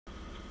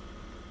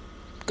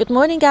Good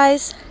morning,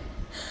 guys.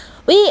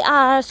 We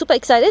are super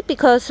excited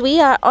because we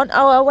are on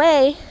our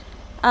way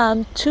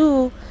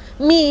to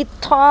meet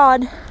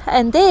Todd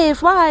and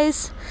Dave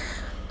Wise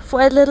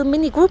for a little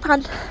mini group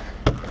hunt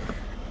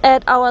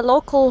at our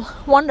local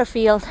wonder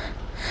field.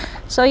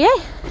 So yay!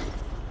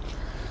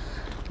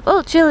 A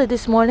little chilly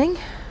this morning,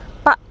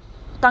 but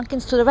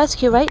Duncan's to the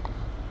rescue, right?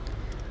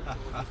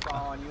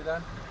 Following you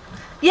then?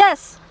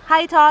 Yes.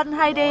 Hi Todd and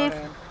hi Dave.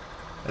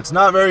 It's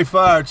not very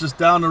far, it's just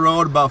down the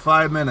road about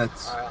 5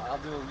 minutes. Alright, I'll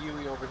do a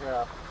Yui over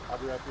here. I'll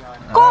be right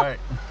behind you. Cool. All right.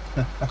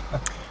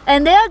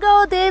 And there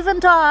go Dave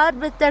and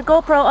Todd with their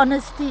GoPro on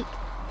his feet.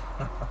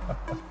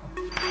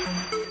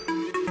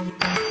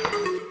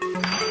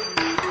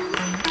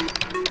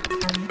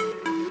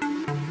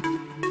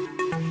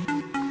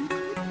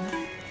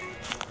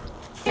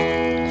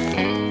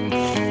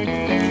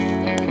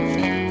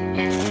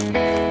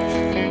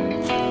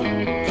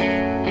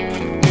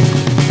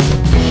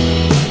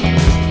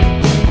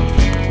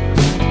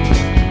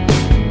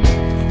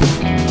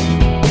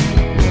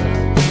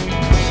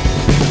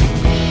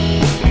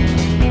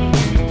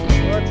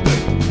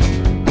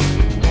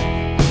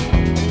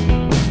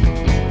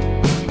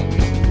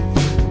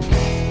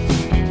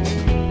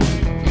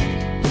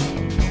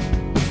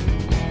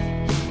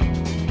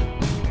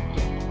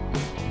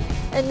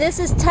 And this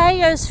is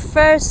Tiger's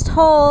first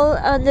hole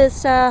on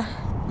this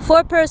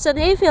 4-person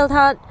hayfield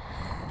hunt.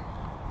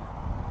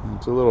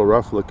 It's a little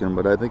rough looking,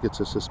 but I think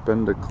it's a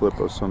suspended clip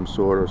of some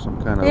sort or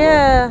some kind of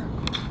Yeah,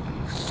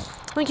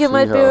 I think you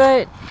might be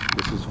right.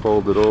 This is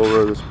folded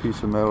over, this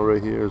piece of metal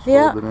right here is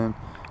folded in.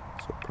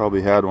 So it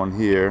probably had one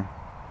here.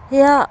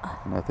 Yeah.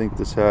 And I think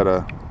this had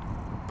a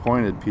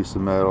pointed piece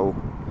of metal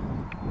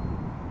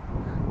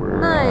where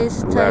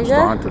Nice, it latched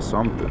Tiger. onto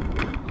something.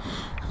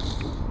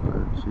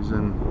 But she's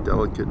in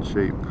delicate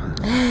shape.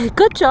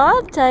 Good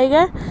job,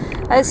 Tiger.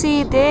 I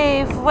see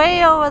Dave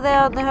way over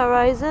there on the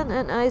horizon,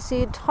 and I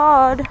see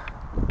Todd.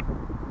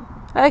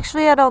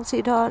 Actually, I don't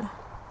see Todd.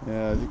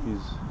 Yeah, I think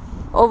he's...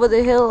 Over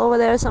the hill, over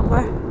there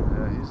somewhere.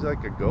 Yeah, he's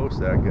like a ghost,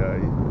 that guy.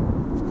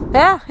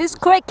 Yeah, he's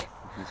quick.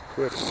 He's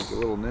quick, like a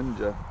little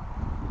ninja.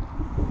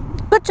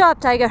 Good job,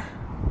 Tiger.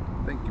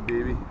 Thank you,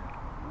 baby.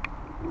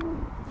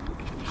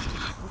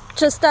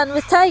 Just done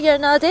with Tiger,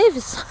 now Dave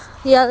is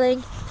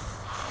yelling.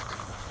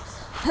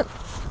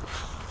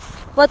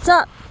 What's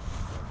up?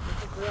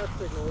 Look at that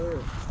signal there.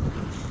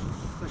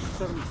 It's like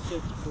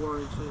 76, 4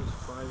 inches,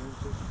 5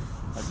 inches.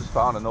 I just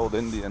found an old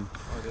Indian.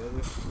 Oh, did it?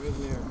 Right in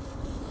there.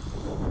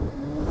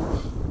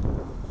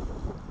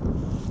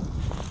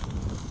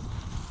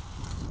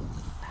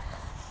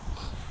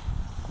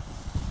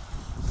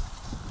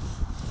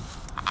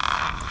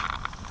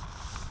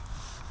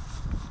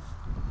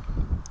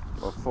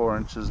 About 4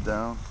 inches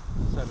down.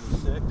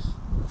 76.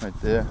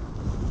 Right there.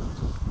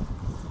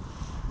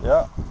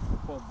 Yeah.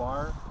 Full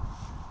bar.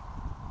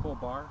 Full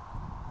bar.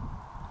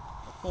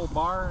 A full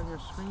bar on your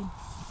screen.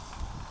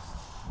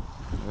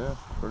 Yeah,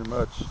 pretty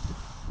much.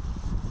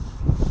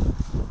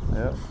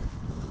 Yeah.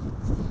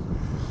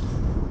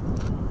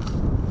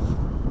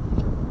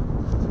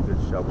 It's a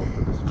good shovel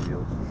for this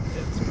field.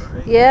 It's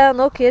great. Yeah,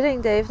 no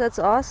kidding, Dave. That's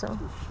awesome.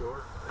 Too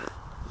short.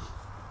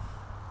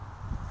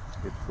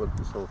 Could flip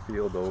this whole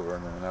field over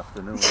in an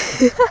afternoon. I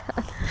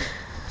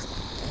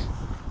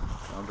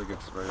don't think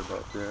it's right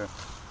about there.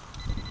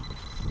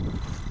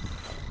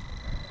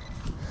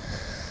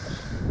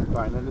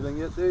 Find anything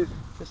yet, Dave?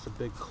 Just a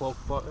big cloak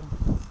button.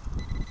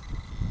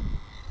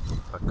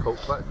 A coat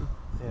button?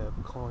 Yeah,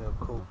 Colonial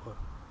coat button.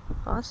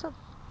 Awesome.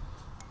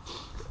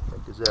 I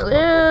think is that Ooh,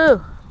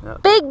 yeah.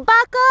 big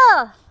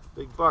buckle!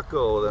 Big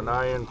buckle with an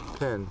iron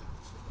pin.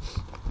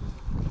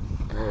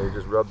 Yeah, you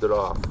just rubbed it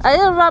off. I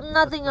didn't rub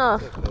nothing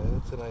off. Okay,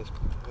 that's a nice.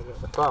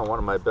 I found one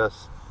of my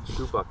best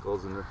shoe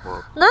buckles in this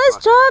wall. Nice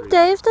job,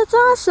 Dave. That's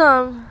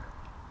awesome.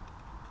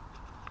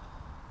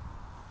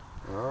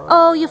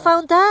 Oh, you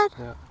found that?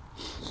 Yeah.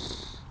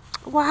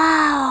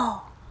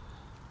 Wow.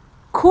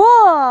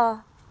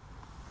 Cool.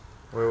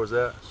 Where was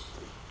that?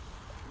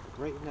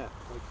 Right in that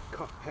like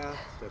cut path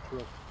that's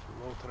real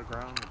low to the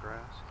ground, the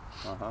grass.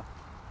 Uh-huh.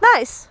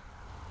 Nice.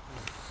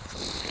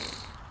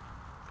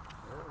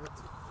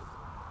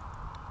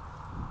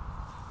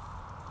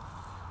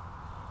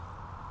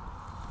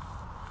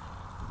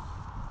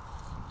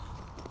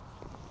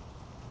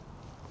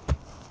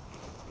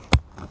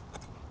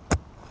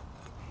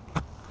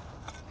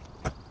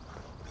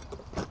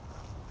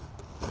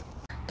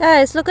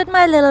 Guys, look at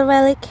my little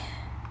relic.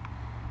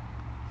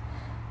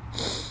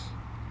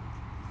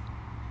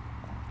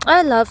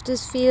 I love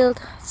this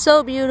field.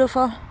 So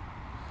beautiful.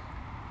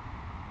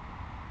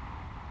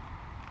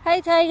 Hi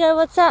Tiger,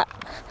 what's up?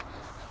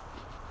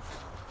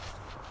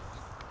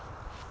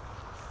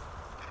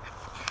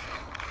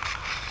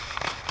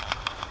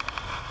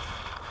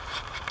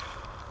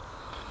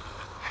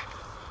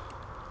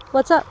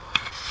 What's up?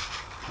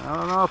 I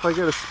don't know if I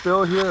get a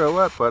spill here or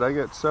what, but I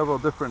get several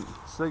different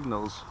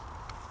signals.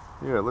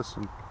 Here,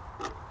 listen.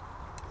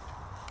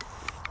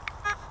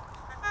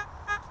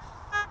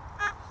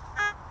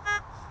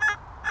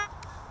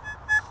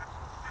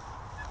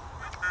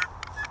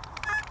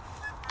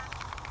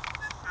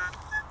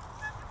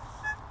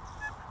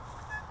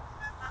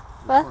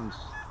 Well, one's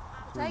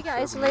Tiger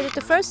isolated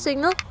the first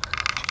signal.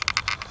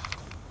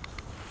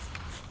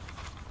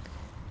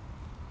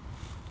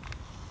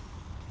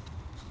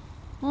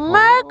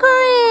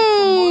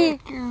 Mercury!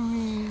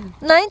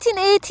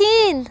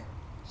 1918!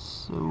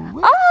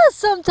 Sweet.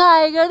 Awesome,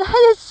 Tiger!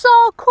 That is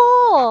so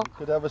cool!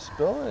 Could have a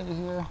spill right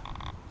here.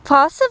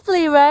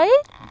 Possibly,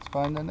 right? Let's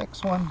find the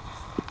next one.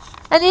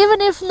 And even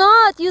if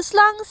not, you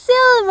slung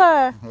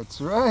silver!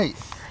 That's right.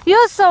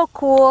 You're so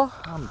cool!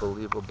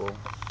 Unbelievable.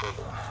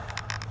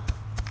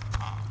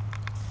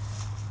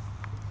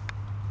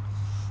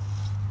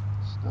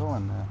 Still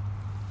in there.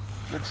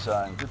 Good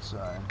sign, good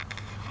sign.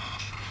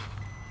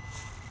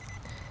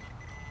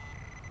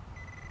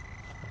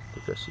 I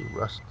think I see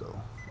rust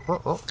though.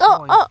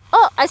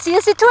 Oh, I see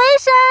a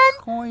situation!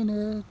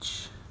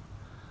 Coinage.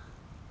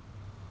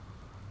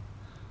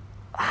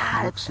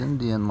 Ah, Looks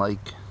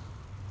Indian-like.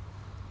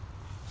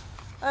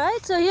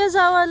 Alright, so here's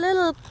our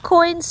little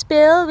coin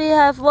spill. We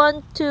have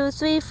 1, 2,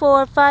 3,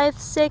 4, 5,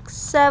 6,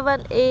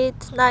 7,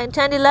 8, 9,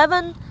 10,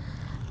 11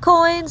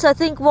 coins. I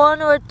think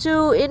 1 or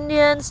 2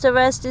 Indians, the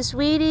rest is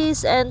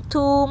Wheaties and 2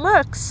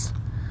 Mercs.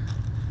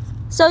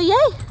 So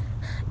yay!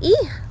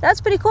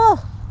 That's pretty cool.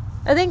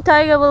 I think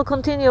Tiger will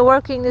continue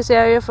working this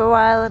area for a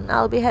while and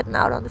I'll be heading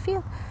out on the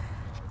field.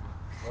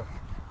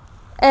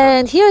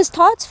 And here's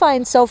Todd's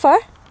find so far.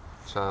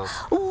 Child.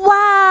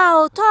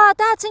 Wow, Todd,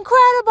 that's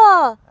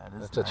incredible!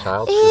 That's a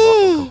child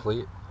shoe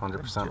complete,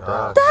 100%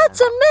 brad.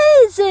 That's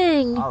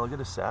amazing! Oh, look at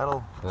the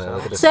saddle. Yeah,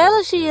 look at the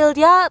Saddle shield,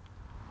 yeah.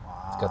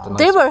 It's got the nice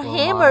They were plume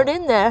hammered on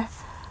it. in there.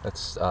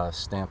 That's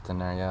stamped in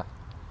there, yeah.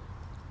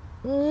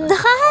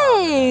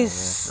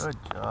 Nice! Good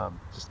job.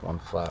 Just one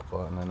flat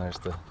foot, and then there's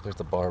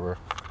the barber.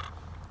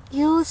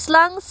 You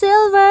slung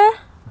silver.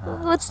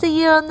 What's the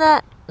year on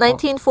that?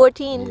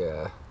 1914.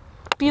 Yeah.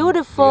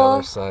 Beautiful. The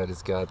other side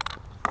has got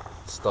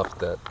stuff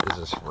that is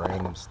just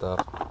random stuff.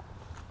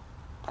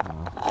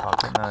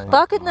 Pocket knife.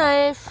 Bucket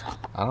knife.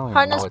 I don't even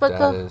Harness know what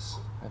buckle. that is.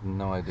 I have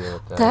no idea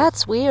what that is.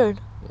 That's weird.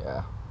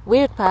 Yeah.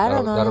 Weird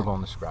pattern That'll on go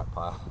in the scrap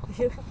pile.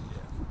 it.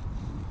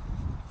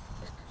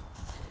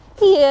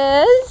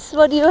 Yes,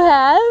 what do you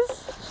have?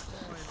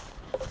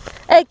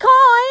 A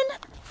coin!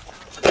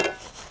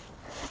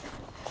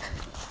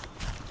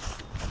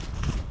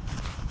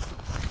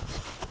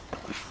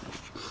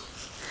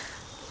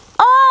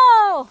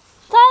 Oh!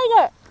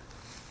 Tiger!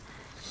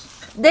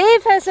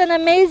 Dave has an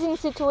amazing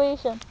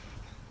situation.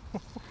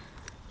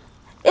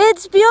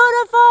 It's beautiful!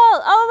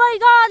 Oh my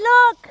god,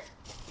 look!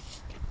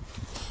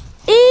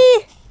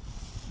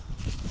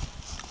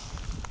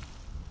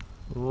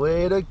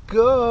 Way to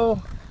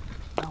go.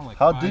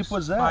 How deep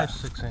was that? 5,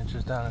 6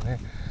 inches down in here.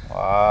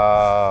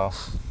 Wow.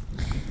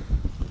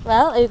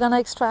 Well, are you gonna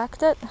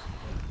extract it?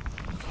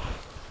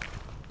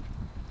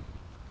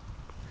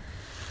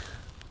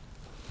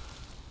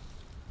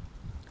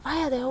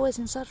 Why are they always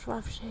in such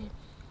rough shape?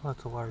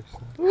 That's a large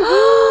thing.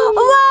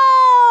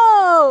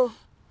 Whoa!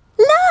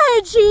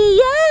 Largy,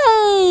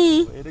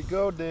 yay! Way to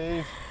go,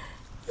 Dave.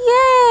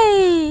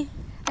 Yay!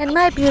 And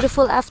my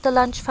beautiful after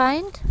lunch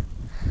find.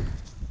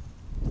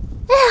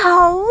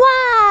 Oh,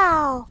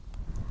 wow!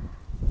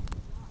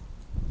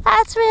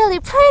 That's really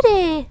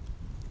pretty.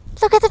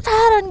 Look at the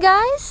pattern,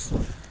 guys.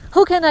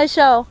 Who can I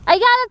show? I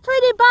got a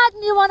pretty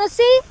button. You want to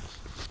see?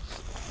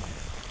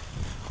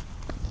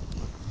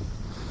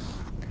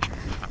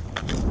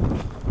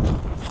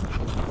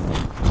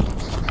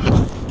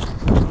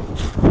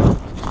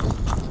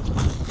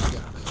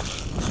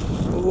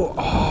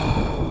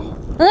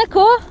 Isn't that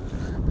cool?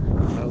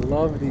 I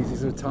love these.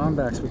 These are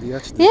tombacks with the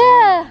etched.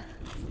 Yeah.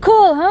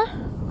 Cool, huh?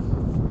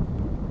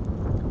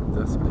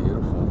 That's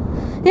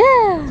beautiful.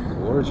 Yeah.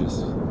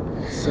 Gorgeous.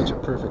 Such a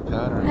perfect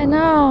pattern. I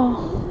know.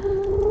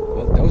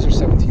 Well, those are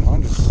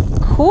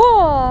 1700s.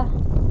 Cool.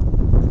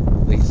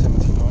 Late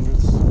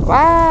 1700s.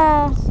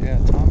 Wow. Yeah,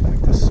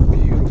 tomback. This is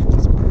beautiful.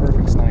 It's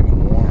perfect. It's not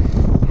even worn.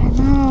 I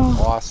know.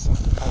 Awesome.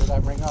 How did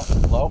that ring up?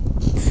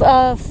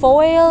 Low?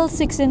 Foil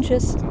 6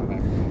 inches.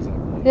 Tomback rings up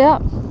low. Yeah.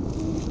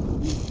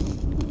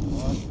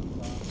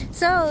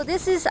 So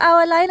this is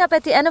our lineup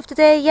at the end of the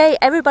day. Yay,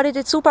 everybody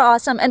did super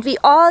awesome. And we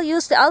all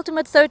used the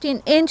ultimate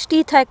 13-inch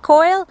Detech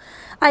coil.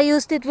 I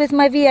used it with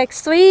my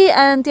VX3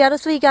 and the other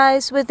 3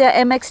 guys with their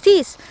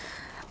MXTs.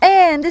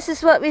 And this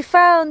is what we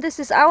found. This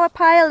is our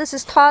pile, this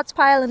is Todd's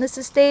pile, and this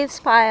is Dave's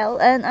pile.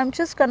 And I'm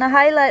just gonna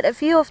highlight a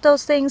few of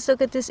those things.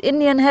 Look at this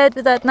Indian head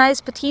with that nice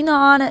patina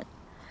on it.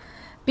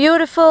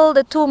 Beautiful.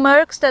 The 2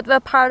 Mercs that were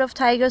part of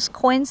Tiger's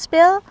coin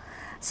spill.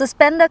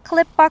 Suspender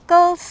clip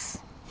buckles.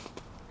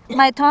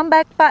 My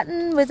tomback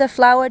button with a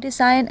flower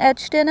design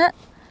etched in it.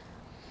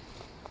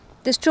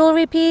 This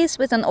jewelry piece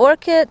with an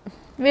orchid,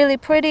 really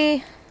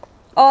pretty.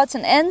 Odds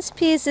and ends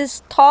piece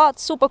is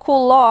Todd's super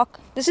cool lock.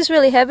 This is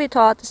really heavy,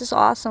 Todd. This is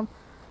awesome.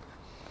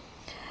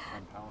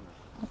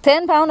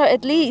 10-pounder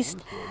at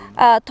least.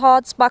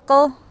 Todd's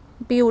buckle,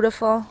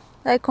 beautiful.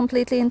 Like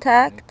completely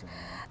intact.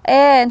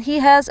 And he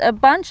has a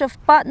bunch of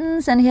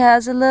buttons and he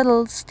has a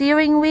little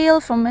steering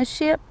wheel from a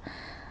ship.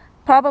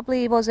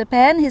 Probably was a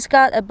pen. He's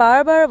got a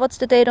barber. What's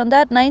the date on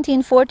that?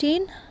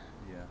 1914?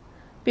 Yeah.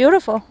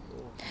 Beautiful.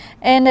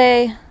 And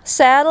a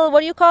saddle.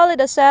 What do you call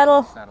it? A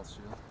saddle? Saddle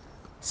shield.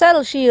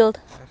 Saddle shield.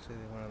 Actually,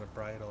 they wanted a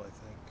bridle, I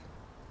think.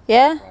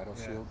 Yeah? Bridle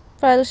shield.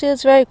 Bridal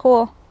shield's very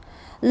cool.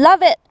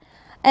 Love it.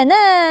 And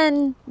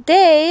then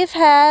Dave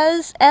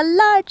has a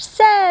large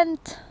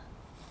scent.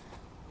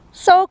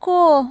 So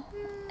cool.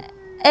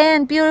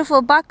 And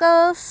beautiful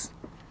buckles.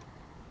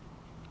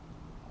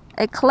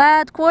 A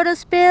clad quarter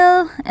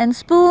spill and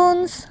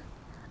spoons.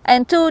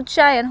 And 2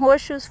 giant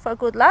horseshoes for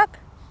good luck.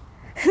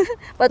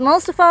 But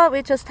most of all,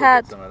 we just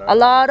had a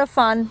lot of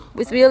fun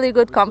with really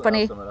good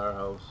company. Some at our